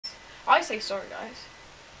I say sorry, guys.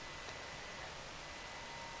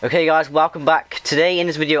 Okay guys, welcome back. Today in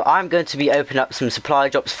this video I'm going to be opening up some supply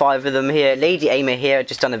drops, 5 of them here. Lady Amy here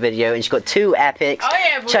just done a video and she's got 2 epics. Oh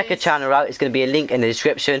yeah, boys. Check her channel out, it's going to be a link in the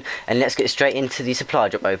description, and let's get straight into the supply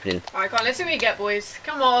drop opening. Alright, come on, let's see what we get, boys.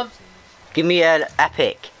 Come on. Give me an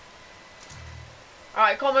epic.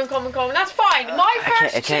 Alright, common. That's fine. My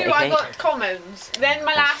first two I got commons. Then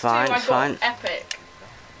my last two I got epic.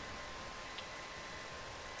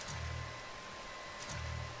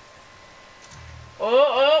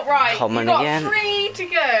 Oh, right. Common You've got again. 3 to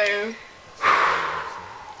go.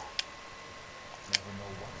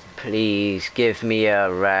 Please give me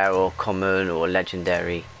a rare or common or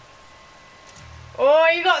legendary. Oh,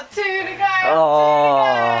 you got 2 to go. Oh, 2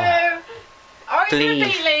 to go. Are we going to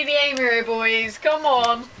please. beat Lady Amy here, boys? Come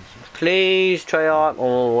on. Please, Treyarch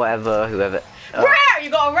or whatever, whoever. Rare!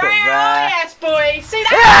 You got a rare! Got rare. Oh, yes, boys. See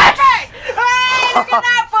that? Yes! Hey, look at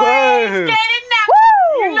that, boys. Boom. Get in there.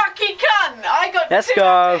 Woo! You lucky cunt. I got Let's 2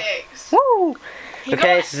 go. epics. Woo! You Okay,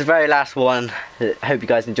 got this is the very last one. I hope you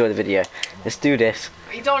guys enjoy the video. Let's do this.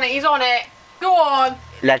 He's on it. Go on.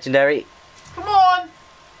 Legendary. Come on.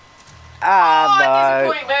 Ah,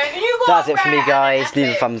 no. Disappointment. You got That's it for me, rare guys. and Leave a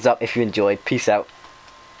epic. thumbs up if you enjoyed. Peace out.